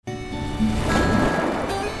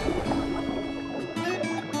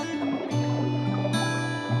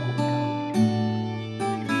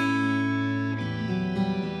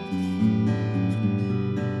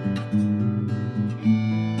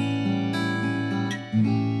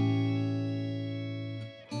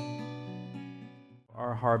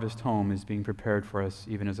our harvest home is being prepared for us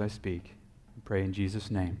even as I speak. I pray in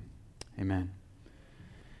Jesus' name. Amen.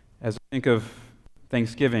 As I think of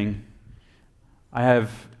Thanksgiving, I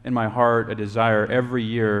have in my heart a desire every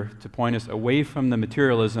year to point us away from the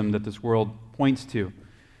materialism that this world points to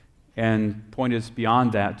and point us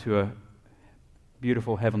beyond that to a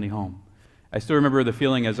beautiful heavenly home. I still remember the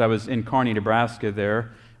feeling as I was in Kearney, Nebraska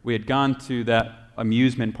there. We had gone to that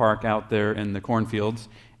amusement park out there in the cornfields,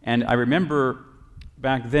 and I remember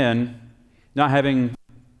back then not having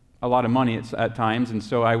a lot of money at times, and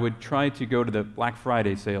so I would try to go to the Black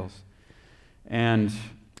Friday sales. And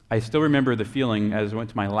I still remember the feeling as I went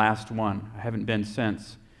to my last one. I haven't been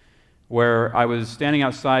since, where I was standing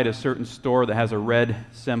outside a certain store that has a red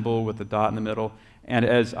symbol with a dot in the middle, and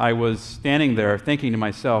as I was standing there thinking to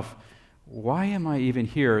myself, why am I even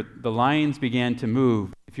here? The lines began to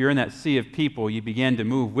move. If you're in that sea of people, you begin to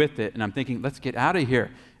move with it, and I'm thinking, let's get out of here,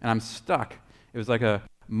 and I'm stuck. It was like a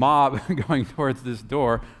mob going towards this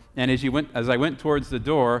door, and as I went towards the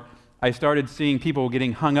door, I started seeing people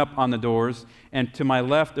getting hung up on the doors, and to my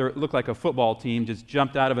left, there looked like a football team just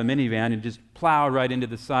jumped out of a minivan and just plowed right into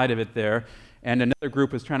the side of it there, and another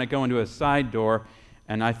group was trying to go into a side door,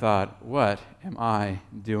 and I thought, what am I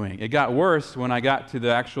doing? It got worse when I got to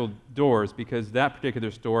the actual doors, because that particular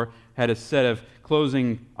store had a set of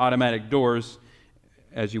closing automatic doors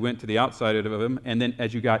as you went to the outside of them, and then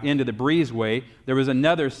as you got into the breezeway, there was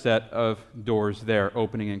another set of doors there,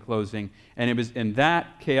 opening and closing. And it was in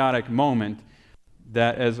that chaotic moment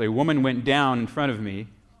that as a woman went down in front of me,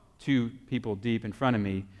 2 people deep in front of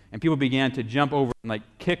me, and people began to jump over and like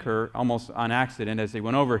kick her almost on accident as they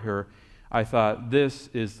went over her, I thought, this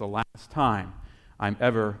is the last time I'm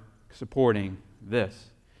ever supporting this.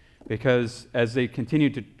 Because as they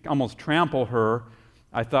continued to almost trample her,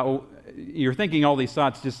 I thought, well, you're thinking all these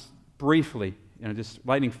thoughts just briefly, just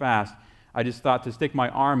lightning fast. I just thought to stick my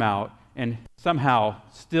arm out and somehow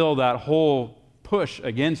still that whole push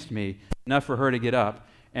against me, enough for her to get up.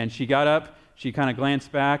 And she got up, she kind of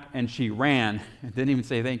glanced back, and she ran. Didn't even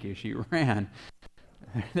say thank you, she ran.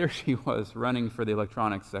 There she was, running for the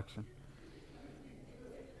electronics section.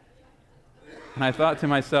 And I thought to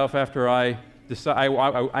myself after I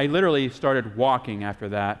literally started walking after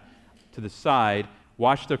that to the side,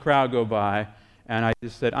 watched the crowd go by, and I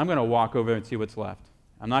just said, I'm going to walk over and see what's left.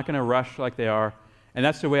 I'm not going to rush like they are. And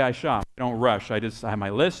that's the way I shop. I don't rush. I have my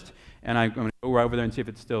list, and I'm going to go over there and see if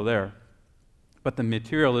it's still there. But the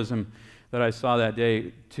materialism that I saw that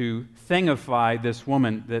day to thingify this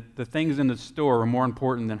woman, that the things in the store were more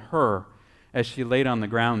important than her as she laid on the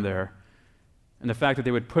ground there, and the fact that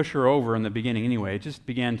they would push her over in the beginning anyway, it just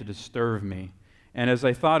began to disturb me. And as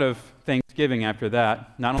I thought of Thanksgiving after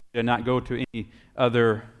that, not only did I not go to any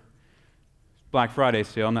other Black Friday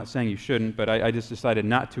sale, I'm not saying you shouldn't, but I just decided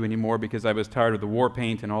not to anymore because I was tired of the war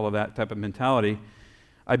paint and all of that type of mentality.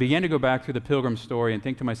 I began to go back to the Pilgrim story and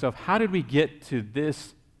think to myself, how did we get to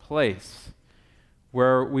this place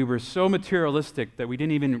where we were so materialistic that we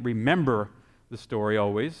didn't even remember the story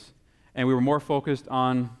always, and we were more focused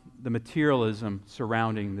on the materialism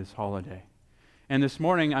surrounding this holiday. And this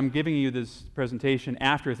morning, I'm giving you this presentation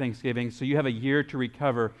after Thanksgiving, so you have a year to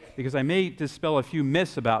recover, because I may dispel a few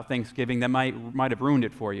myths about Thanksgiving that might have ruined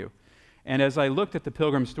it for you. And as I looked at the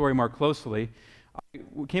Pilgrim story more closely, I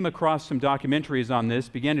came across some documentaries on this,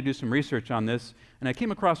 began to do some research on this, and I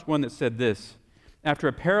came across one that said this: after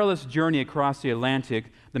a perilous journey across the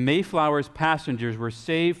Atlantic, the Mayflower's passengers were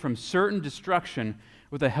saved from certain destruction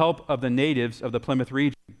with the help of the natives of the Plymouth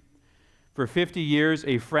region. For 50 years,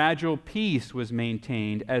 a fragile peace was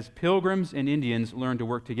maintained as pilgrims and Indians learned to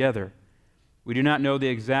work together. We do not know the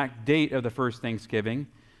exact date of the first Thanksgiving,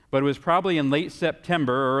 but it was probably in late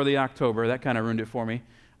September or early October. That kind of ruined it for me.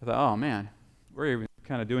 I thought, oh man, we're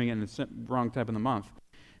kind of doing it in the wrong type of the month.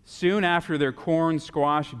 Soon after their corn,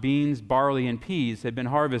 squash, beans, barley, and peas had been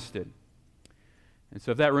harvested. And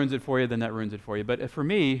so if that ruins it for you, then that ruins it for you. But for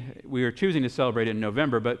me, we were choosing to celebrate it in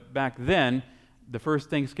November, but back then, the first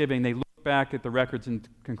Thanksgiving, they looked back at the records and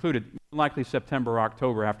concluded likely September or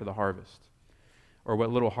October after the harvest, or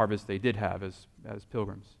what little harvest they did have as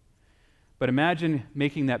pilgrims. But imagine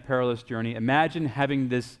making that perilous journey. Imagine having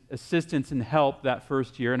this assistance and help that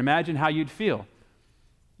first year, and imagine how you'd feel.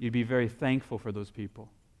 You'd be very thankful for those people.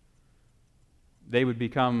 They would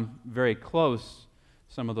become very close,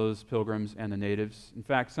 some of those pilgrims and the natives. In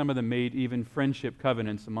fact, some of them made even friendship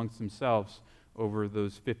covenants amongst themselves over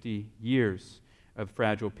those 50 years of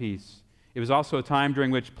fragile peace. It was also a time during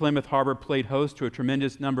which Plymouth Harbor played host to a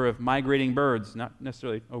tremendous number of migrating birds, not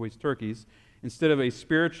necessarily always turkeys. Instead of a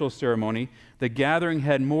spiritual ceremony, the gathering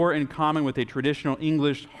had more in common with a traditional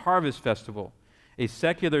English harvest festival. a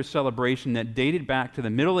secular celebration that dated back to the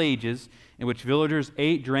Middle Ages in which villagers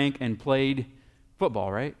ate, drank, and played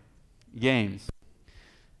football, right? Games.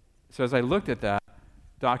 So as I looked at that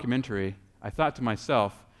documentary, I thought to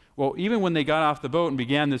myself, well, even when they got off the boat and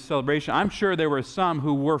began this celebration, I'm sure there were some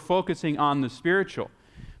who were focusing on the spiritual,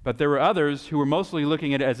 but there were others who were mostly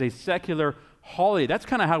looking at it as a secular holiday. That's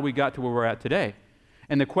kind of how we got to where we're at today.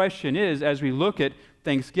 And the question is, as we look at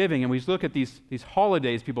Thanksgiving and we look at these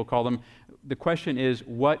holidays, people call them, the question is,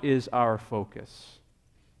 what is our focus?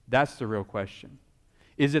 That's the real question.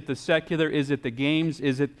 Is it the secular? Is it the games?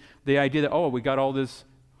 Is it the idea that, oh, we got all this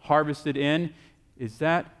harvested in? Is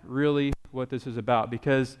that really what this is about?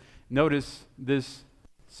 Because notice this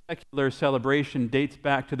secular celebration dates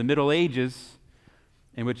back to the Middle Ages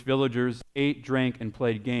in which villagers ate, drank, and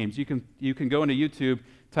played games. You can go into YouTube,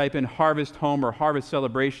 type in harvest home or harvest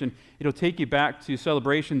celebration. It'll take you back to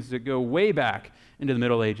celebrations that go way back into the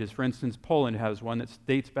Middle Ages. For instance, Poland has one that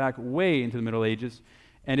dates back way into the Middle Ages,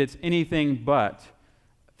 and it's anything but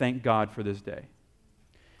thank God for this day.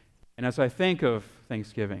 And as I think of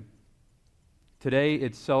Thanksgiving, today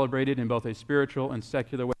it's celebrated in both a spiritual and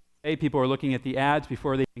secular way. Today people are looking at the ads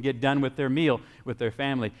before they can get done with their meal with their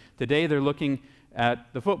family. Today they're looking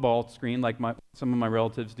at the football screen like some of my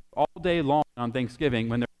relatives do all day long on Thanksgiving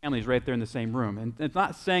when their family's right there in the same room. And it's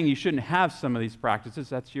not saying you shouldn't have some of these practices.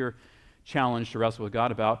 That's your challenge to wrestle with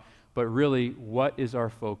God about. But really, what is our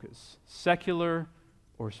focus? Secular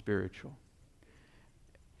or spiritual?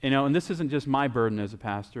 And this isn't just my burden as a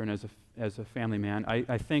pastor and as a family man.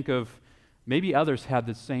 I think of maybe others had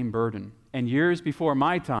the same burden. And years before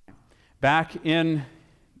my time, back in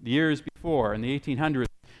the years before, in the 1800s,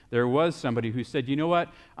 there was somebody who said, you know what,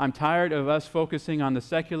 I'm tired of us focusing on the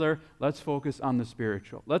secular, let's focus on the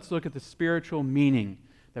spiritual. Let's look at the spiritual meaning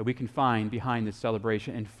that we can find behind this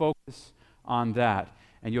celebration and focus on that.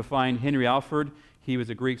 And you'll find Henry Alford, he was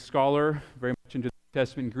a Greek scholar, very much into the New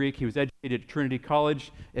Testament Greek. He was educated at Trinity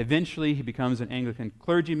College. Eventually, he becomes an Anglican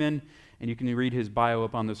clergyman, and you can read his bio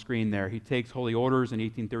up on the screen there. He takes holy orders in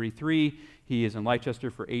 1833. He is in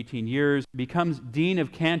Leicester for 18 years, becomes Dean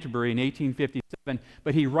of Canterbury in 1857,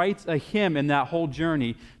 but he writes a hymn in that whole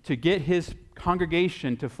journey to get his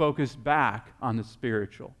congregation to focus back on the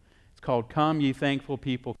spiritual. It's called Come Ye Thankful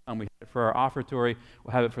People Come. We have it for our offertory.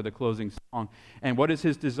 We'll have it for the closing song. And what is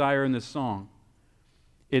his desire in this song?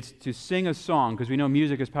 It's to sing a song, because we know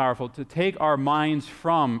music is powerful, to take our minds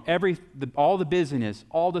from all the busyness,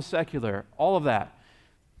 all the secular, all of that,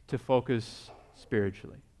 to focus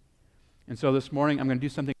spiritually. And so this morning, I'm going to do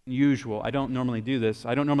something unusual. I don't normally do this.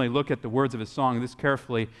 I don't normally look at the words of a song this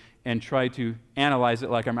carefully and try to analyze it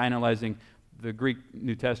like I'm analyzing the Greek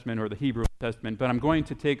New Testament or the Hebrew New Testament, but I'm going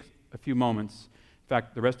to take a few moments, in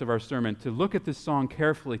fact, the rest of our sermon, to look at this song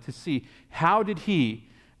carefully to see how did he,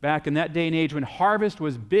 back in that day and age when harvest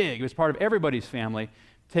was big, it was part of everybody's family,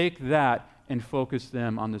 take that and focus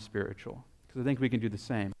them on the spiritual. Because I think we can do the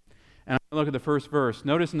same. And I'm going to look at the first verse.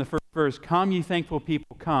 Notice in the first verse, come ye thankful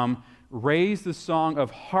people, come, raise the song of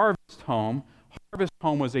harvest home. Harvest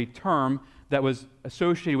home was a term that was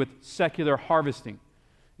associated with secular harvesting.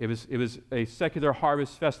 It was a secular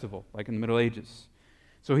harvest festival, like in the Middle Ages.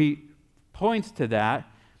 So he points to that.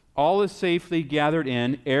 All is safely gathered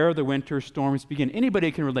in ere the winter storms begin.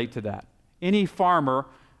 Anybody can relate to that. Any farmer,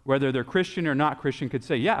 whether they're Christian or not Christian, could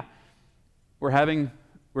say, yeah,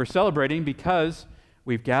 we're celebrating because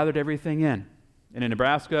we've gathered everything in. And in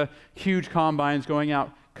Nebraska, huge combines going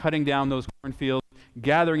out, cutting down those cornfields,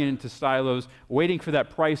 gathering it into silos, waiting for that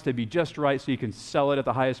price to be just right so you can sell it at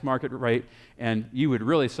the highest market rate, and you would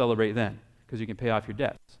really celebrate then because you can pay off your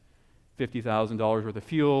debts. $50,000 worth of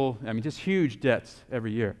fuel, just huge debts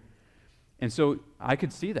every year. And so I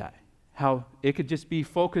could see that, how it could just be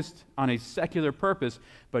focused on a secular purpose,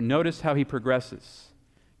 but notice how he progresses.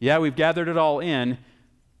 Yeah, we've gathered it all in.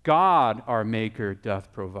 God, our Maker,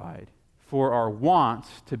 doth provide for our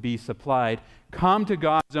wants to be supplied. Come to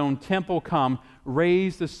God's own temple, come,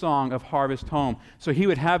 raise the song of harvest home. So he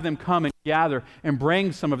would have them come and gather and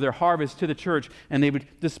bring some of their harvest to the church, and they would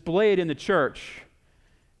display it in the church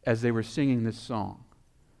as they were singing this song.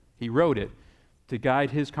 He wrote it to guide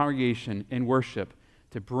his congregation in worship,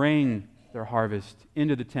 to bring their harvest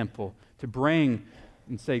into the temple, to bring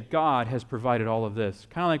and say, God has provided all of this.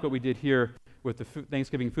 Kind of like what we did here with the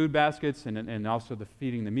Thanksgiving food baskets and also the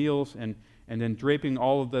feeding the meals and then draping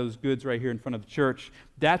all of those goods right here in front of the church.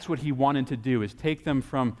 That's what he wanted to do, is take them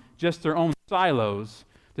from just their own silos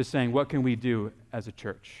to saying, what can we do as a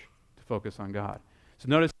church to focus on God? So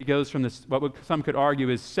notice he goes from this, some could argue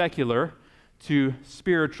is secular to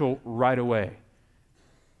spiritual right away.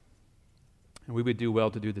 And we would do well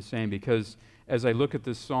to do the same, because as I look at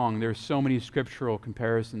this song, there are so many scriptural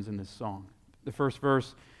comparisons in this song. The first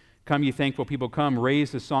verse, "Come ye thankful people, come,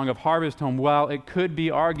 raise the song of harvest home." While it could be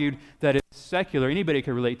argued that it's secular, anybody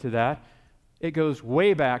could relate to that, it goes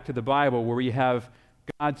way back to the Bible, where we have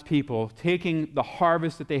God's people taking the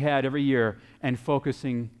harvest that they had every year and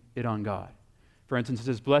focusing it on God. For instance, it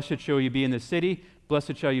says, "Blessed shall you be in the city,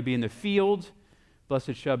 blessed shall you be in the field,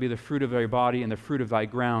 blessed shall be the fruit of thy body, and the fruit of thy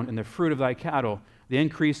ground, and the fruit of thy cattle, the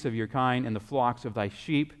increase of your kind, and the flocks of thy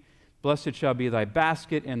sheep. Blessed shall be thy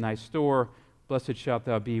basket and thy store. Blessed shalt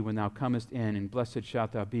thou be when thou comest in, and blessed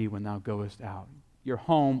shalt thou be when thou goest out." Your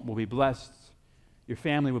home will be blessed. Your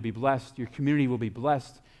family will be blessed. Your community will be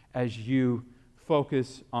blessed as you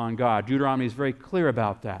focus on God. Deuteronomy is very clear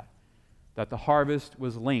about that the harvest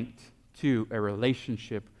was linked to a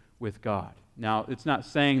relationship with God. Now, it's not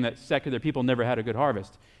saying that secular people never had a good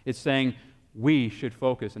harvest. It's saying we should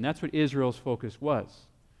focus, and that's what Israel's focus was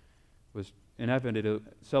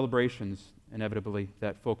celebrations, inevitably,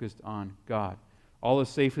 that focused on God. All is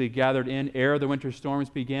safely gathered in ere the winter storms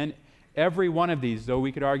begin. Every one of these, though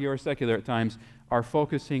we could argue are secular at times, are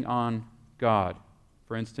focusing on God.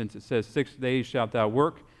 For instance, it says, 6 days shalt thou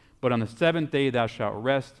work, but on the seventh day thou shalt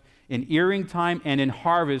rest. In earing time and in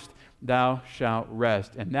harvest thou shalt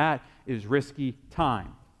rest. And that is risky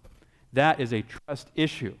time. That is a trust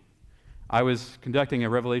issue. I was conducting a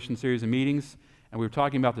Revelation series of meetings, and we were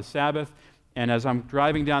talking about the Sabbath, and as I'm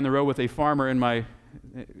driving down the road with a farmer in my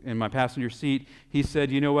passenger seat, he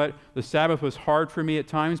said, "You know what? The Sabbath was hard for me at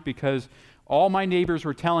times because all my neighbors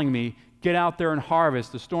were telling me, get out there and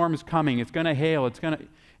harvest. The storm is coming. It's going to hail.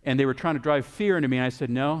 And they were trying to drive fear into me." And I said,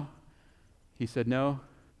 "No." He said, "No.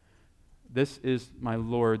 This is my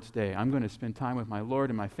Lord's day. I'm going to spend time with my Lord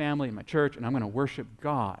and my family and my church, and I'm going to worship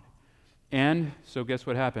God." And so guess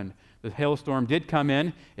what happened? The hailstorm did come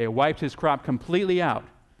in. It wiped his crop completely out.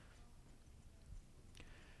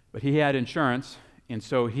 But he had insurance, and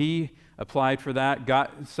so he applied for that,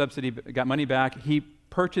 got subsidy, got money back. He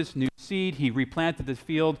purchased new seed. He replanted the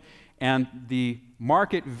field, and the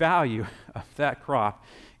market value of that crop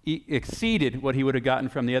exceeded what he would have gotten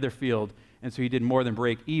from the other field, and so he did more than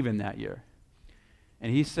break even that year.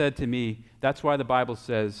 And he said to me, that's why the Bible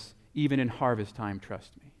says, even in harvest time,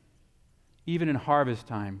 trust me. Even in harvest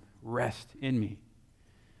time, rest in me.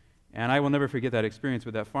 And I will never forget that experience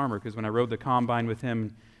with that farmer, because when I rode the combine with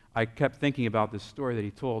him, I kept thinking about this story that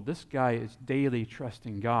he told. This guy is daily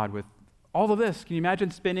trusting God with all of this. Can you imagine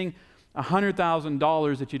spending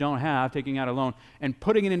 $100,000 that you don't have, taking out a loan, and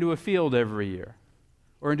putting it into a field every year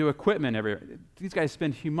or into equipment every year? These guys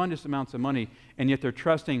spend humongous amounts of money, and yet they're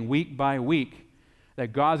trusting week by week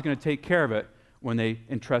that God's going to take care of it when they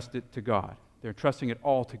entrust it to God. They're entrusting it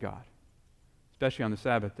all to God, especially on the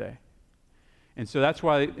Sabbath day. And so that's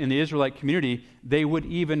why in the Israelite community, they would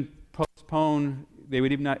even postpone, they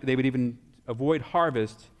would even avoid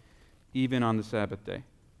harvest even on the Sabbath day.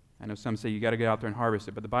 I know some say you got to get out there and harvest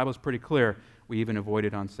it, but the Bible is pretty clear. We even avoid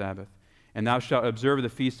it on Sabbath. "And thou shalt observe the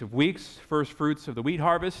feast of weeks, first fruits of the wheat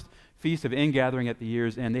harvest, feast of ingathering at the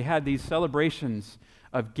year's end." They had these celebrations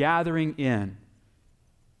of gathering in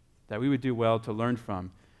that we would do well to learn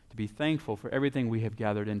from, to be thankful for everything we have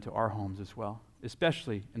gathered into our homes as well,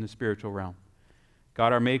 especially in the spiritual realm.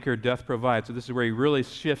 God our Maker doth provide. So this is where he really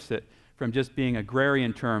shifts it from just being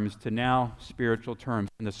agrarian terms to now spiritual terms.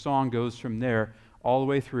 And the song goes from there all the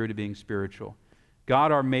way through to being spiritual.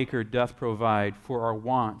 God our Maker doth provide for our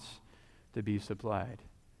wants to be supplied.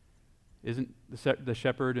 Isn't the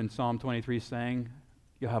shepherd in Psalm 23 saying,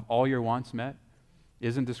 you'll have all your wants met?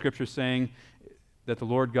 Isn't the scripture saying that the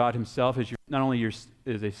Lord God himself is not only is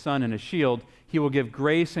a sun and a shield, he will give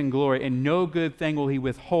grace and glory, and no good thing will he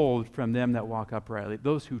withhold from them that walk uprightly,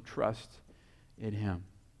 those who trust in him.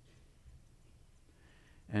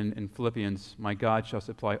 And in Philippians, "My God shall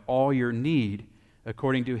supply all your need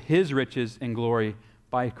according to his riches and glory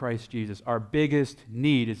by Christ Jesus." Our biggest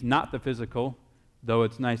need is not the physical, though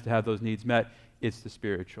it's nice to have those needs met, it's the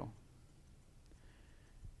spiritual.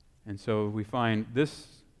 And so we find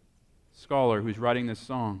this scholar who's writing this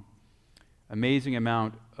song, amazing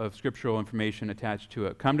amount of scriptural information attached to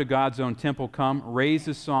it. Come to God's own temple, come, raise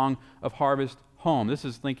the song of harvest home. This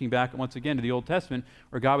is linking back once again to the Old Testament,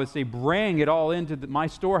 where God would say, bring it all into my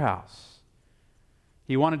storehouse.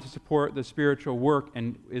 He wanted to support the spiritual work,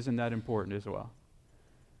 and isn't that important as well?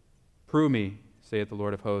 "Prove me, saith the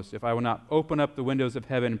Lord of hosts, if I will not open up the windows of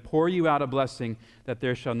heaven and pour you out a blessing, that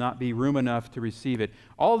there shall not be room enough to receive it."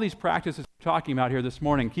 All these practices we're talking about here this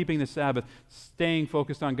morning, keeping the Sabbath, staying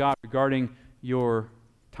focused on God regarding your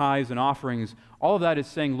tithes and offerings, all of that is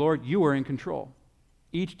saying, Lord, you are in control.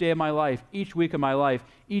 Each day of my life, each week of my life,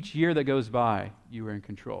 each year that goes by, you are in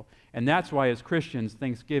control. And that's why, as Christians,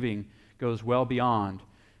 Thanksgiving goes well beyond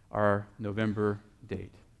our November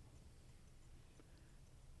date.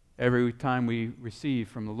 Every time we receive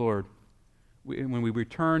from the Lord, when we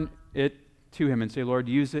return it to Him and say, Lord,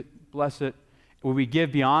 use it, bless it, when we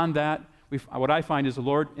give beyond that, what I find is the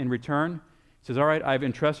Lord, in return, says, all right, I've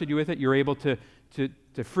entrusted you with it. You're able to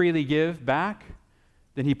freely give back.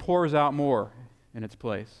 Then He pours out more in its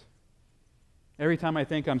place. Every time I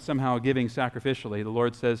think I'm somehow giving sacrificially, the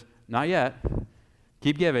Lord says, not yet.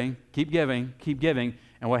 Keep giving, keep giving, keep giving.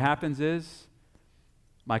 And what happens is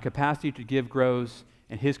my capacity to give grows,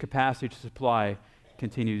 and His capacity to supply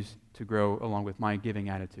continues to grow along with my giving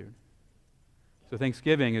attitude. So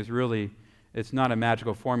Thanksgiving is really, it's not a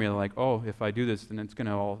magical formula like, oh, if I do this, then it's going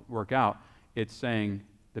to all work out. It's saying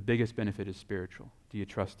the biggest benefit is spiritual. Do you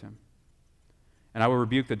trust Him? And I will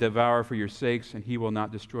rebuke the devourer for your sakes, and he will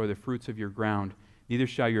not destroy the fruits of your ground. Neither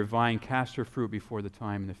shall your vine cast her fruit before the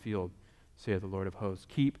time in the field, saith the Lord of hosts.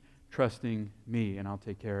 Keep trusting me, and I'll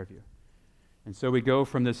take care of you. And so we go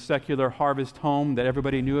from this secular harvest home that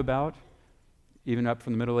everybody knew about, even up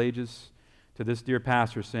from the Middle Ages, to this dear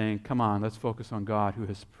pastor saying, come on, let's focus on God who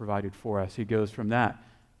has provided for us. He goes from that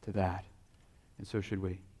to that. And so should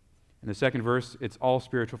we. In the second verse, it's all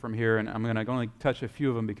spiritual from here, and I'm going to only touch a few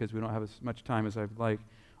of them because we don't have as much time as I'd like.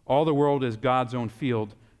 All the world is God's own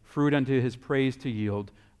field, fruit unto His praise to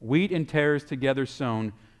yield, wheat and tares together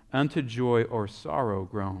sown, unto joy or sorrow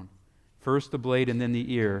grown. First the blade and then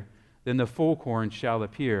the ear, then the full corn shall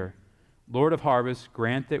appear. Lord of harvest,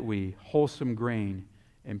 grant that we wholesome grain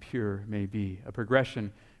and pure may be. A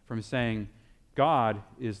progression from saying, God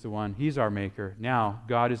is the one, He's our maker. Now,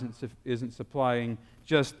 God isn't supplying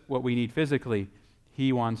just what we need physically.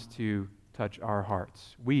 He wants to touch our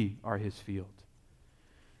hearts. We are His field.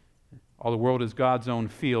 All the world is God's own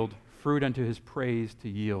field, fruit unto His praise to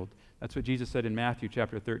yield. That's what Jesus said in Matthew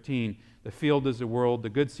chapter 13. The field is the world, the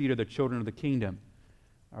good seed are the children of the kingdom.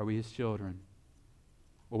 Are we His children?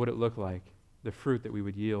 What would it look like? The fruit that we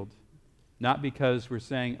would yield. Not because we're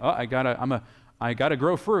saying, oh, I gotta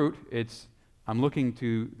grow fruit. It's, I'm looking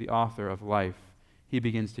to the author of life. He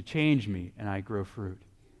begins to change me, and I grow fruit.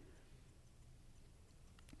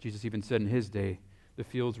 Jesus even said in His day, the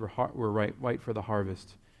fields were white for the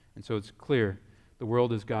harvest. And so it's clear, the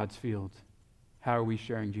world is God's field. How are we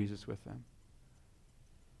sharing Jesus with them?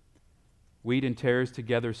 Wheat and tares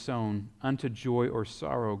together sown, unto joy or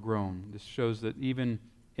sorrow grown. This shows that even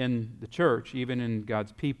in the church, even in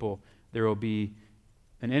God's people, there will be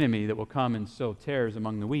an enemy that will come and sow tares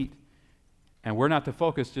among the wheat. And we're not to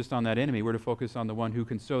focus just on that enemy. We're to focus on the one who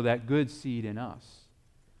can sow that good seed in us.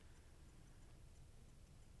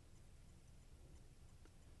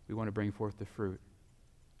 We want to bring forth the fruit.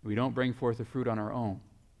 We don't bring forth the fruit on our own.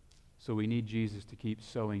 So we need Jesus to keep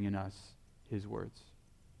sowing in us His words.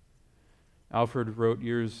 Alfred wrote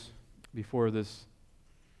years before this,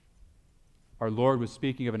 our Lord was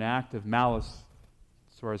speaking of an act of malice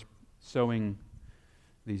as far as sowing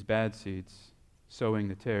these bad seeds, sowing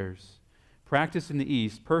the tares. Practice in the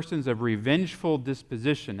East, persons of revengeful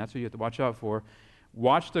disposition, that's what you have to watch out for,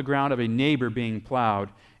 watch the ground of a neighbor being plowed,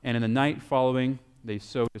 and in the night following, they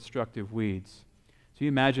sow destructive weeds. So you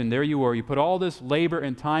imagine, there you were, you put all this labor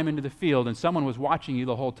and time into the field, and someone was watching you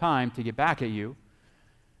the whole time to get back at you.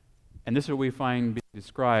 And this is what we find being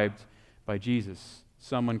described by Jesus.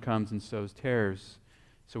 Someone comes and sows tares.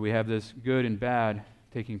 So we have this good and bad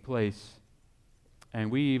taking place. And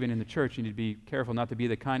we, even in the church, need to be careful not to be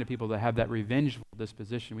the kind of people that have that revengeful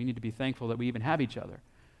disposition. We need to be thankful that we even have each other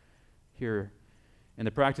here. And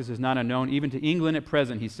the practice is not unknown, even to England at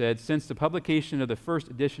present, he said, since the publication of the first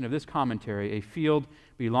edition of this commentary, a field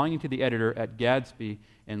belonging to the editor at Gadsby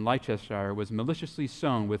in Leicestershire was maliciously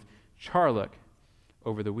sown with charlock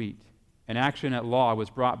over the wheat. An action at law was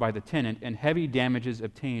brought by the tenant, and heavy damages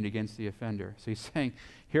obtained against the offender. So he's saying,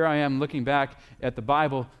 here I am looking back at the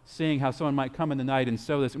Bible, seeing how someone might come in the night and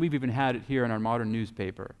sow this. And we've even had it here in our modern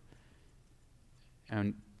newspaper.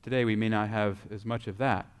 And today we may not have as much of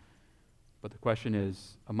that. But the question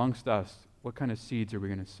is, amongst us, what kind of seeds are we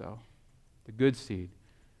going to sow? The good seed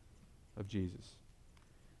of Jesus.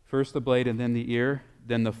 First the blade and then the ear,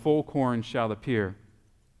 then the full corn shall appear.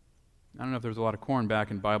 I don't know if there was a lot of corn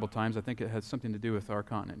back in Bible times. I think it has something to do with our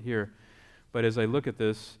continent here. But as I look at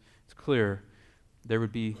this, it's clear there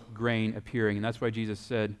would be grain appearing. And that's why Jesus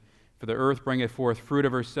said, for the earth bringeth forth fruit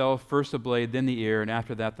of herself, first the blade, then the ear, and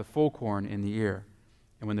after that the full corn in the ear.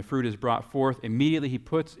 And when the fruit is brought forth, immediately He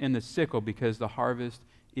puts in the sickle because the harvest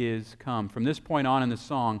is come. From this point on in the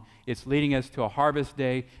song, it's leading us to a harvest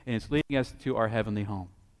day, and it's leading us to our heavenly home.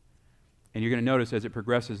 And you're going to notice as it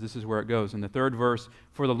progresses, this is where it goes. In the third verse,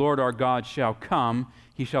 for the Lord our God shall come,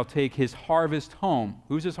 he shall take his harvest home.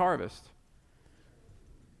 Who's his harvest?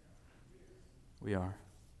 We are.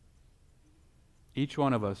 Each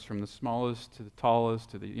one of us, from the smallest to the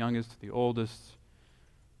tallest, to the youngest to the oldest,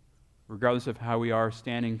 regardless of how we are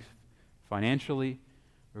standing financially,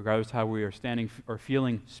 regardless of how we are standing or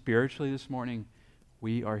feeling spiritually this morning,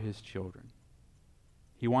 we are his children.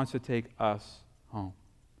 He wants to take us home.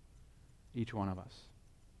 Each one of us.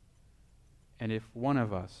 And if one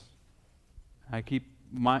of us,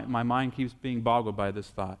 my mind keeps being boggled by this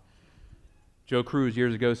thought. Joe Cruz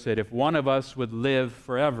years ago said, if one of us would live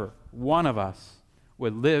forever, one of us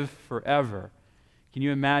would live forever. Can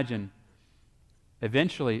you imagine,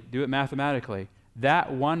 eventually, do it mathematically,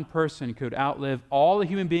 that one person could outlive all the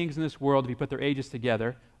human beings in this world if you put their ages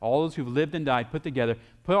together, all those who've lived and died put together,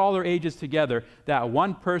 put all their ages together, that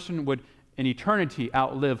one person would, in eternity,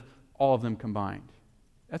 outlive all of them combined.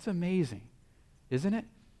 That's amazing, isn't it?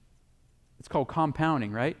 It's called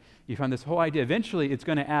compounding, right? You find this whole idea. Eventually, it's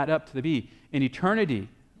going to add up to be, in eternity,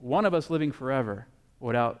 one of us living forever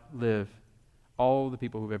would outlive all the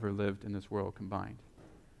people who've ever lived in this world combined.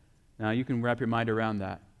 Now, you can wrap your mind around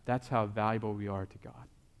that. That's how valuable we are to God.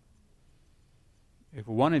 If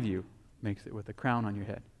one of you makes it with a crown on your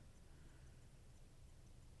head.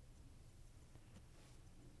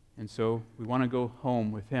 And so, we want to go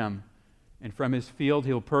home with him. And from his field,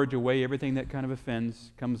 he'll purge away everything that kind of offends,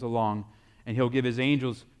 comes along, and he'll give his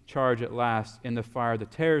angels charge at last in the fire, the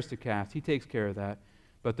tares to cast. He takes care of that.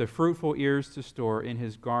 But the fruitful ears to store in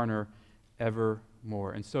his garner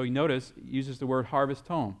evermore. And so you notice, he uses the word harvest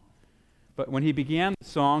home. But when he began the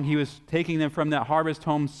song, he was taking them from that harvest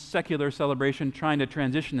home secular celebration, trying to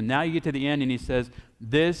transition them. Now you get to the end, and he says,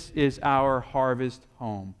 this is our harvest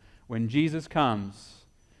home. When Jesus comes,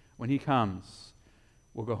 when he comes,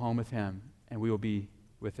 we'll go home with him, and we will be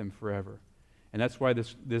with him forever. And that's why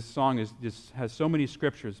this song has so many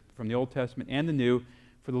scriptures from the Old Testament and the New.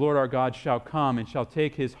 For the Lord our God shall come and shall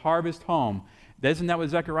take his harvest home. Isn't that what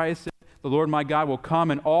Zechariah said? The Lord my God will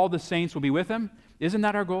come and all the saints will be with him. Isn't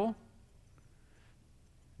that our goal?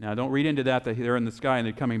 Now, don't read into that they're in the sky and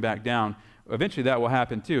they're coming back down. Eventually that will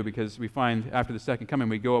happen too, because we find after the second coming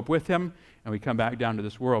we go up with him and we come back down to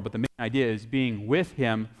this world. But the main idea is being with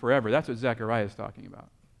him forever. That's what Zechariah is talking about.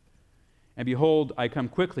 And behold, I come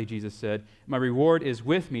quickly, Jesus said. My reward is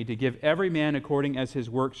with me to give every man according as his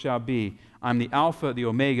work shall be. I'm the Alpha, the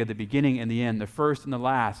Omega, the beginning and the end, the first and the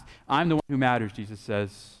last. I'm the one who matters, Jesus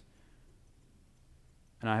says.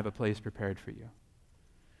 And I have a place prepared for you.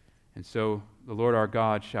 And so the Lord our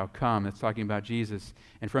God shall come. That's talking about Jesus.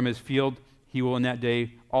 And from his field he will in that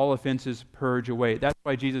day all offenses purge away. That's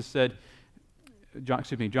why Jesus said,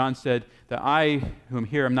 John said that I, whom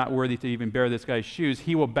here am not worthy to even bear this guy's shoes,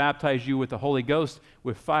 he will baptize you with the Holy Ghost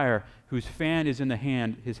with fire, whose fan is in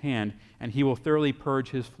his hand, and he will thoroughly purge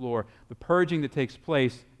his floor. The purging that takes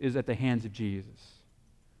place is at the hands of Jesus.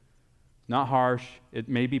 Not harsh. It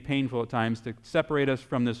may be painful at times to separate us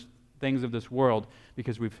from the things of this world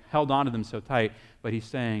because we've held on to them so tight, but he's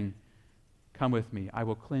saying, come with me. I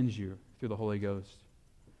will cleanse you through the Holy Ghost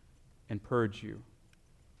and purge you.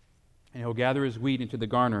 And he'll gather his wheat into the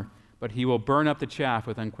garner, but he will burn up the chaff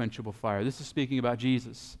with unquenchable fire. This is speaking about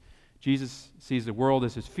Jesus. Jesus sees the world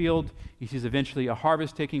as his field. He sees eventually a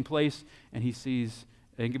harvest taking place, and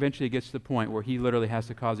eventually gets to the point where he literally has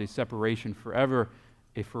to cause a separation forever,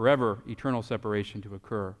 a forever eternal separation to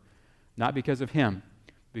occur. Not because of him,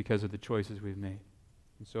 because of the choices we've made.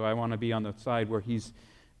 And so I want to be on the side where he's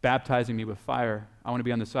baptizing me with fire. I want to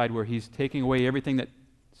be on the side where he's taking away everything that's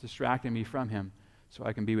distracting me from him, so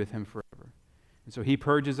I can be with him forever. And so he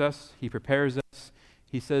purges us, he prepares us.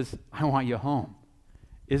 He says, I want you home.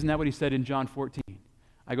 Isn't that what he said in John 14?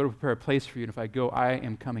 I go to prepare a place for you, and if I go, I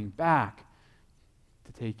am coming back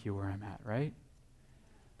to take you where I'm at, right?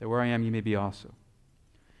 That where I am, you may be also.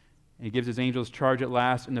 And he gives his angels charge at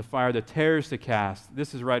last in the fire, the tares to cast.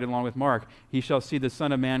 This is right along with Mark. He shall see the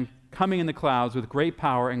Son of Man coming in the clouds with great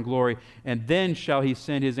power and glory, and then shall he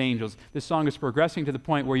send his angels. This song is progressing to the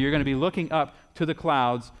point where you're going to be looking up to the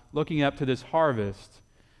clouds, looking up to this harvest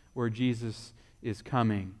where Jesus is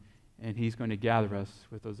coming, and he's going to gather us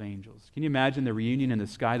with those angels. Can you imagine the reunion in the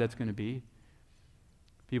sky that's going to be?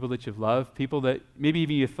 People that you've loved, people that maybe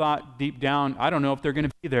even you thought deep down, I don't know if they're going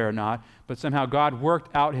to be there or not, but somehow God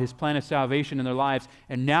worked out his plan of salvation in their lives,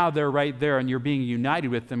 and now they're right there, and you're being united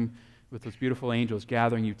with them, with those beautiful angels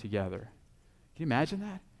gathering you together. Can you imagine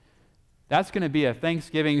that? That's going to be a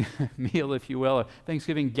Thanksgiving meal, if you will, a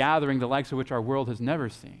Thanksgiving gathering the likes of which our world has never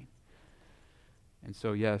seen. And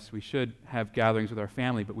so, yes, we should have gatherings with our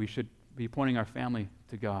family, but we should be pointing our family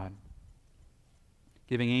to God.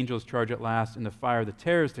 giving angels charge at last in the fire the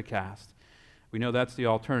tares to cast. We know that's the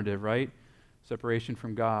alternative, right? Separation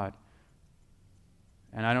from God.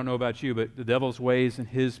 And I don't know about you, but the devil's ways and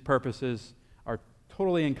his purposes are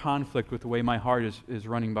totally in conflict with the way my heart is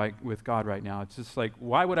running with God right now. It's just like,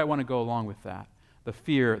 why would I want to go along with that? The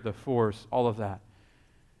fear, the force, all of that.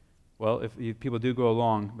 Well, if people do go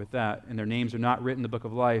along with that and their names are not written in the book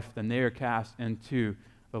of life, then they are cast into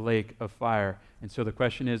the lake of fire. And so the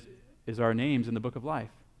question is our names in the book of life?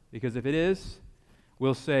 Because if it is,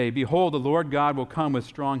 we'll say, behold, the Lord God will come with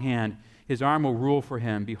strong hand. His arm will rule for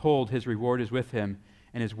him. Behold, his reward is with him,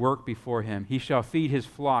 and his work before him. He shall feed his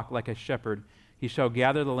flock like a shepherd. He shall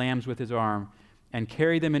gather the lambs with his arm, and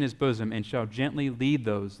carry them in his bosom, and shall gently lead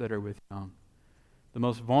those that are with young. The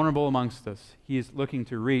most vulnerable amongst us, he is looking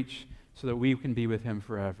to reach so that we can be with him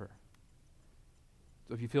forever.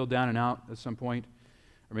 So if you feel down and out at some point,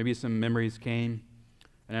 or maybe some memories came,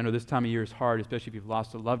 and I know this time of year is hard, especially if you've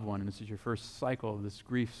lost a loved one, and this is your first cycle of this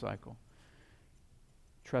grief cycle.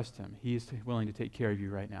 Trust him. He's willing to take care of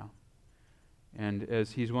you right now. And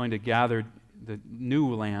as he's willing to gather the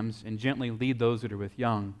new lambs and gently lead those that are with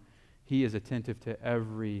young, he is attentive to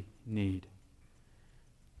every need.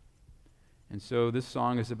 And so this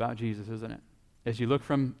song is about Jesus, isn't it? As you look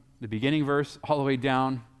from the beginning verse all the way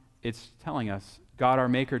down, it's telling us, God our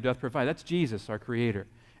Maker doth provide. That's Jesus, our Creator.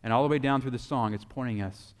 And all the way down through the song, it's pointing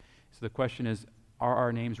us. So the question is, are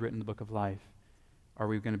our names written in the book of life? Are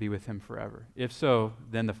we going to be with him forever? If so,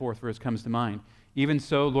 then the fourth verse comes to mind. Even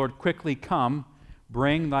so, Lord, quickly come,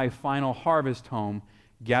 bring thy final harvest home,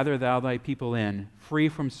 gather thou thy people in, free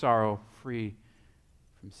from sorrow, free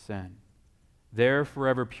from sin. There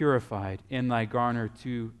forever purified, in thy garner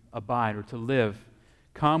to abide or to live.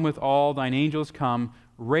 Come with all thine angels come,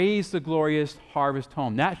 raise the glorious harvest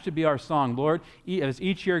home. That should be our song. Lord, as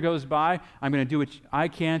each year goes by, I'm going to do what I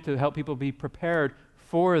can to help people be prepared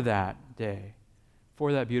for that day,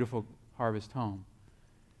 for that beautiful harvest home.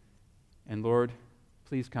 And Lord,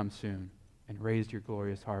 please come soon and raise your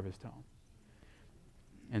glorious harvest home.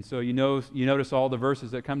 And so you notice all the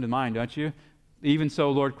verses that come to mind, don't you? Even so,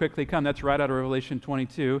 Lord, quickly come. That's right out of Revelation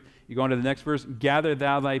 22. You go on to the next verse, gather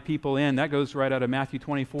thou thy people in. That goes right out of Matthew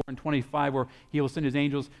 24 and 25, where he will send his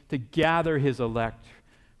angels to gather his elect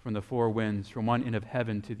from the four winds, from one end of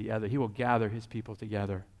heaven to the other. He will gather his people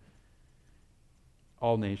together,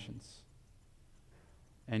 all nations.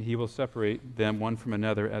 And he will separate them one from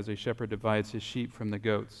another as a shepherd divides his sheep from the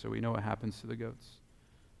goats. So we know what happens to the goats.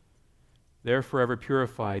 They're forever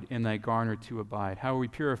purified, in thy garner to abide. How are we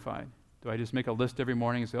purified? Do I just make a list every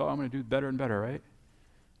morning and say, I'm going to do better and better, right?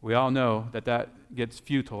 We all know that gets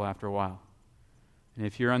futile after a while. And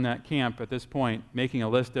if you're on that camp at this point, making a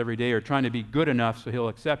list every day or trying to be good enough so he'll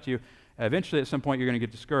accept you, eventually at some point you're going to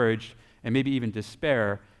get discouraged and maybe even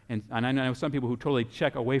despair. And I know some people who totally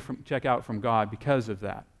check out from God because of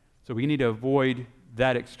that. So we need to avoid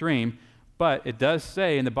that extreme. But it does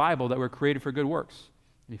say in the Bible that we're created for good works.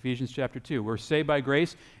 In Ephesians chapter 2, we're saved by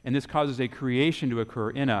grace, and this causes a creation to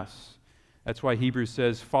occur in us. That's why Hebrews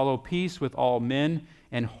says, follow peace with all men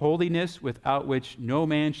and holiness, without which no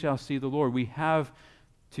man shall see the Lord. We have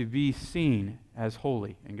to be seen as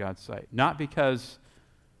holy in God's sight. Not because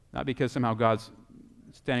somehow God's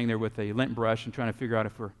standing there with a lint brush and trying to figure out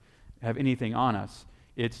if we have anything on us.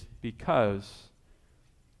 It's because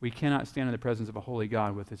we cannot stand in the presence of a holy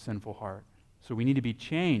God with a sinful heart. So we need to be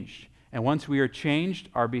changed. And once we are changed,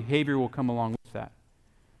 our behavior will come along with that.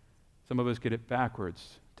 Some of us get it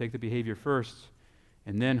backwards. Take the behavior first,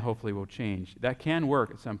 and then hopefully we'll change. That can work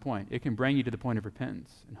at some point. It can bring you to the point of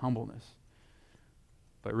repentance and humbleness.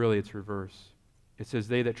 But really it's reverse. It says,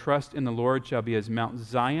 they that trust in the Lord shall be as Mount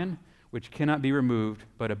Zion, which cannot be removed,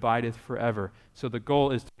 but abideth forever. So the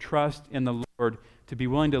goal is to trust in the Lord, to be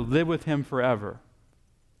willing to live with him forever.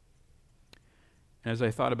 And as I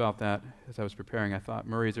thought about that, as I was preparing, I thought,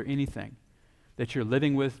 Murray, is there anything that you're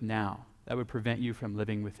living with now that would prevent you from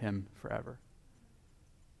living with him forever?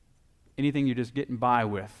 Anything you're just getting by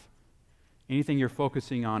with, anything you're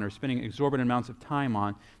focusing on or spending exorbitant amounts of time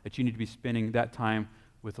on that you need to be spending that time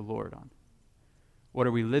with the Lord on? What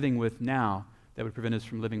are we living with now that would prevent us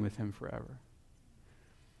from living with him forever?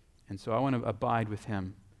 And so I want to abide with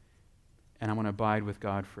him, and I want to abide with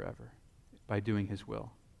God forever by doing his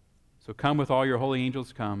will. So come with all your holy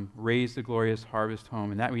angels, come, raise the glorious harvest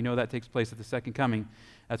home. And that we know that takes place at the second coming.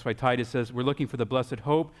 That's why Titus says we're looking for the blessed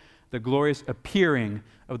hope, the glorious appearing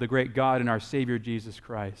of the great God and our Savior Jesus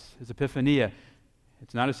Christ. His epiphania.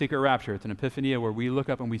 It's not a secret rapture. It's an epiphania where we look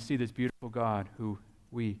up and we see this beautiful God who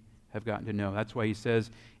we have gotten to know. That's why he says,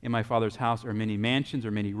 in my Father's house are many mansions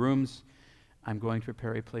or many rooms. I'm going to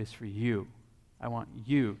prepare a place for you. I want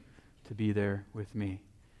you to be there with me.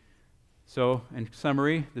 So, in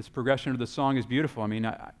summary, this progression of the song is beautiful. I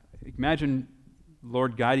mean, imagine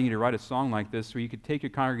Lord guiding you to write a song like this where you could take your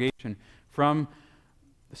congregation from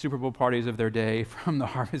the Super Bowl parties of their day, from the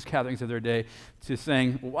harvest gatherings of their day, to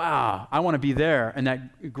saying, wow, I want to be there. And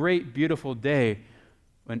that great, beautiful day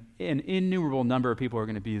when an innumerable number of people are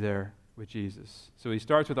going to be there with Jesus. So he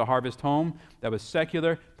starts with a harvest home that was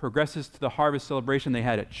secular, progresses to the harvest celebration they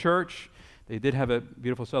had at church. They did have a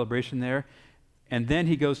beautiful celebration there. And then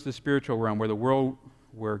he goes to the spiritual realm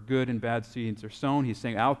where good and bad seeds are sown. He's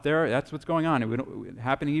saying out there, that's what's going on. It's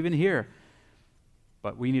happening even here.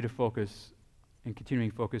 But we need to focus and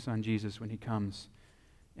continuing focus on Jesus when he comes.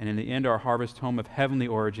 And in the end, our harvest home of heavenly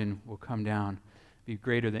origin will come down, be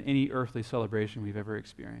greater than any earthly celebration we've ever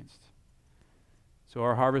experienced. So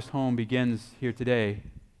our harvest home begins here today,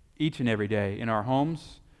 each and every day, in our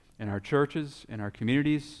homes, in our churches, in our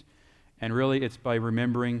communities, and really it's by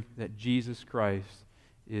remembering that Jesus Christ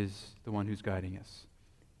is the one who's guiding us.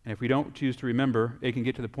 And if we don't choose to remember, it can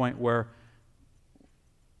get to the point where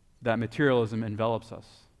that materialism envelops us.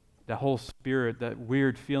 That whole spirit, that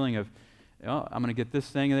weird feeling of, oh, I'm going to get this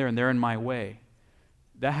thing in there and they're in my way.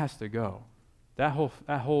 That has to go. That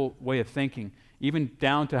whole way of thinking, even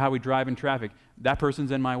down to how we drive in traffic, that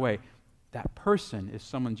person's in my way. That person is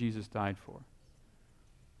someone Jesus died for.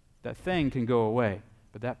 That thing can go away,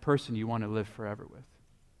 but that person you want to live forever with.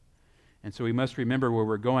 And so we must remember where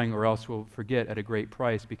we're going, or else we'll forget at a great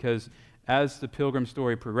price, because as the pilgrim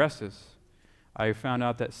story progresses, I found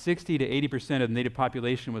out that 60 to 80% of the native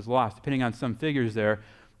population was lost, depending on some figures there,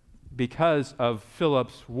 because of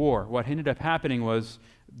Philip's war. What ended up happening was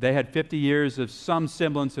they had 50 years of some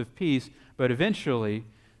semblance of peace, but eventually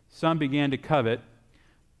some began to covet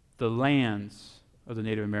the lands of the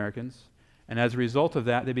Native Americans. And as a result of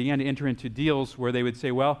that, they began to enter into deals where they would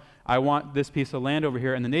say, well, I want this piece of land over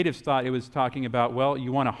here. And the natives thought it was talking about, well,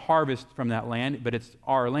 you want to harvest from that land, but it's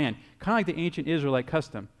our land. Kind of like the ancient Israelite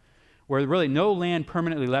custom, where really no land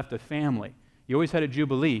permanently left a family. You always had a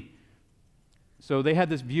jubilee. So they had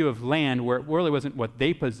this view of land where it really wasn't what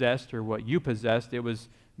they possessed or what you possessed. It was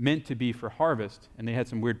meant to be for harvest. And they had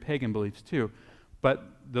some weird pagan beliefs too. But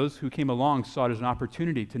those who came along saw it as an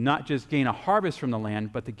opportunity to not just gain a harvest from the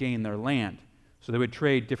land, but to gain their land. So they would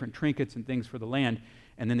trade different trinkets and things for the land,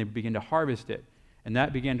 and then they would begin to harvest it. And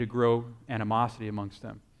that began to grow animosity amongst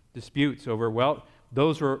them. Disputes over, well,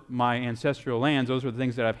 those were my ancestral lands. Those were the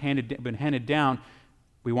things that have been handed down.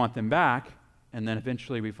 We want them back. And then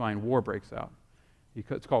eventually we find war breaks out.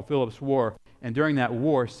 It's called Philip's War. And during that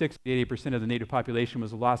war, 60 to 80% of the native population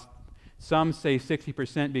was lost. Some say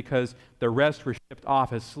 60% because the rest were shipped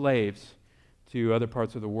off as slaves to other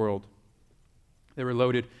parts of the world. They were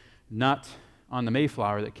loaded not on the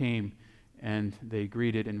Mayflower that came and they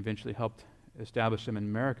greeted and eventually helped establish them in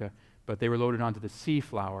America, but they were loaded onto the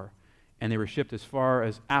Seaflower, and they were shipped as far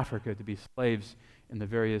as Africa to be slaves in the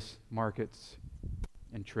various markets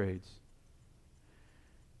and trades.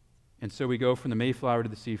 And so we go from the Mayflower to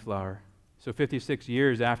the Seaflower. So 56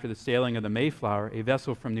 years after the sailing of the Mayflower, a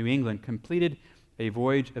vessel from New England completed a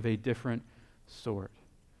voyage of a different sort,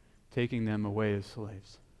 taking them away as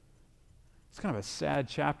slaves. It's kind of a sad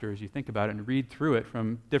chapter as you think about it and read through it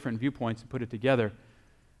from different viewpoints and put it together.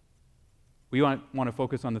 We want to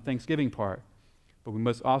focus on the Thanksgiving part, but we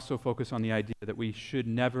must also focus on the idea that we should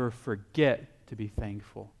never forget to be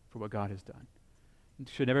thankful for what God has done. We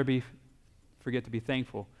should never forget to be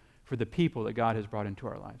thankful for the people that God has brought into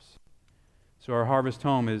our lives. So our harvest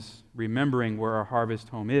home is remembering where our harvest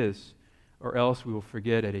home is, or else we will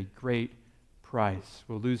forget at a great price.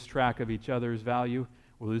 We'll lose track of each other's value.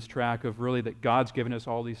 We'll lose track of really that God's given us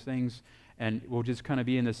all these things, and we'll just kind of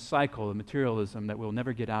be in this cycle of materialism that we'll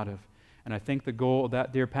never get out of. And I think the goal of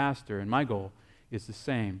that dear pastor, and my goal, is the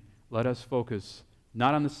same. Let us focus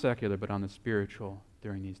not on the secular, but on the spiritual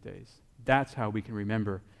during these days. That's how we can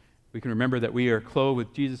remember. We can remember that we are clothed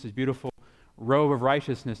with Jesus' beautiful robe of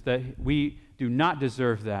righteousness, that we do not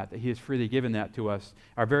deserve that he has freely given that to us.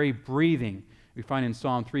 Our very breathing, we find in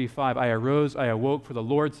Psalm 3:5, I arose, I awoke, for the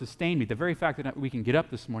Lord sustained me. The very fact that we can get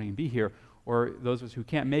up this morning and be here, or those of us who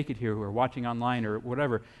can't make it here, who are watching online or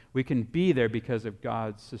whatever, we can be there because of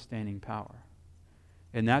God's sustaining power.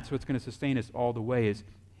 And that's what's going to sustain us all the way, is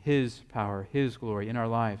His power, His glory in our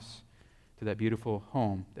lives to that beautiful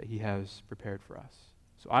home that He has prepared for us.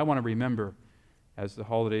 So I want to remember, as the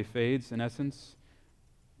holiday fades, in essence,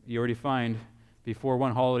 you already find before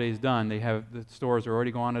one holiday is done, the stores are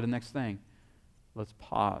already going on to the next thing. Let's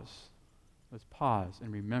pause. Let's pause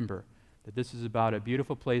and remember that this is about a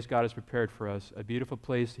beautiful place God has prepared for us, a beautiful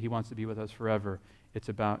place He wants to be with us forever. It's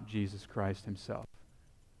about Jesus Christ Himself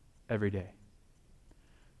every day.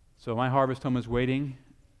 So my harvest home is waiting,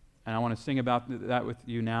 and I want to sing about that with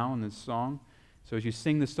you now in this song. So as you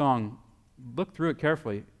sing the song, look through it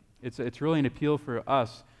carefully. It's really an appeal for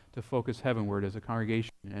us to focus heavenward as a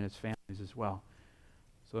congregation and its families as well.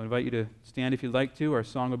 So I invite you to stand if you'd like to. Our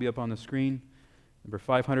song will be up on the screen. Number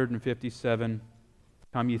 557,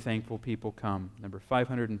 Come Ye Thankful People Come. Number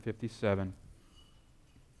 557.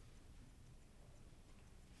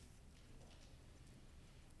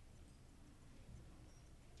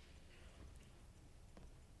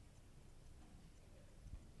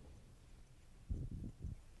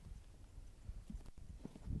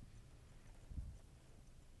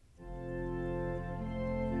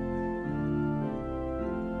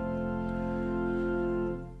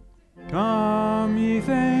 Come, ye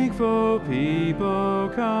thankful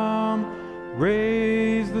people, come,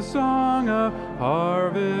 raise the song of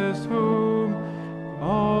harvest home.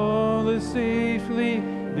 All is safely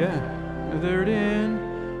gathered in,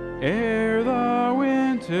 ere the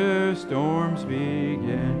winter storms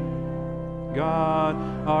begin. God,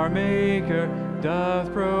 our Maker,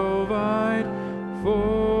 doth provide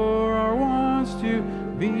for our wants to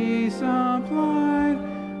be supplied.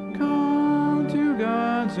 Come to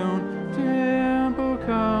God's own temple,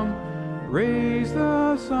 come, raise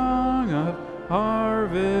the song of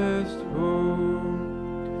harvest home.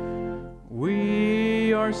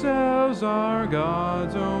 We ourselves are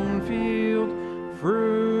God's own field,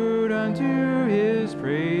 fruit unto His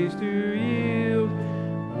praise to yield.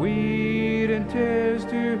 Wheat and tares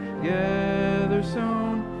together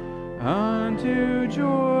sown, unto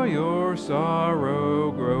joy or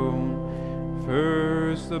sorrow grown.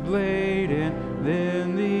 First the blade and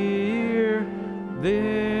then the ear,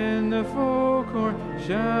 then the full corn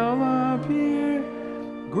shall appear.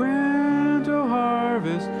 Grant, O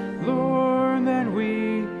harvest, Lord, that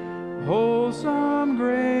we wholesome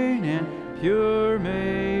grain and pure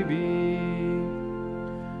may be.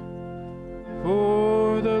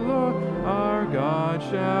 For the Lord our God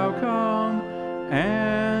shall come,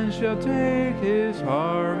 and shall take His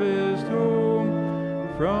harvest home.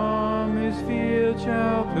 From His field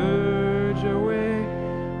shall purge away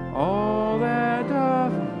all that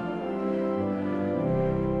doth.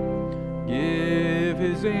 Give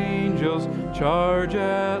His angels charge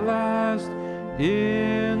at last,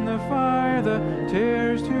 in the fire the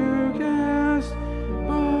tares to cast,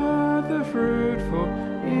 but the fruitful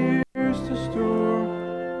ears to store.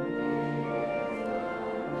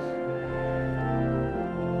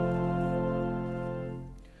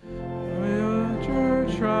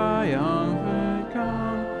 Triumphant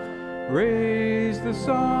come, raise the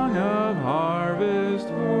song of harvest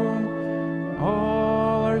home.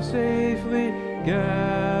 All are safely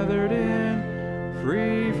gathered in,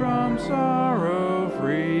 free from sorrow,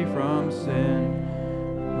 free from sin.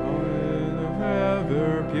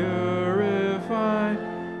 Forever purified,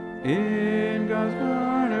 in God's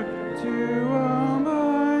garner to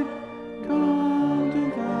abide. Come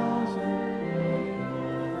 10,000.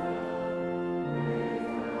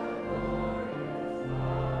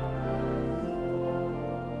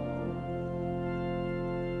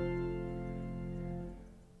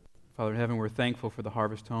 Father in heaven, we're thankful for the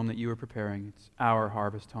harvest home that you are preparing. It's our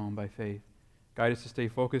harvest home by faith. Guide us to stay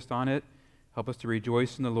focused on it. Help us to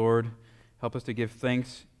rejoice in the Lord. Help us to give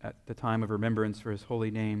thanks at the time of remembrance for His holy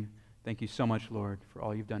name. Thank you so much, Lord, for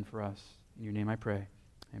all you've done for us. In your name I pray.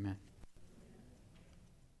 Amen.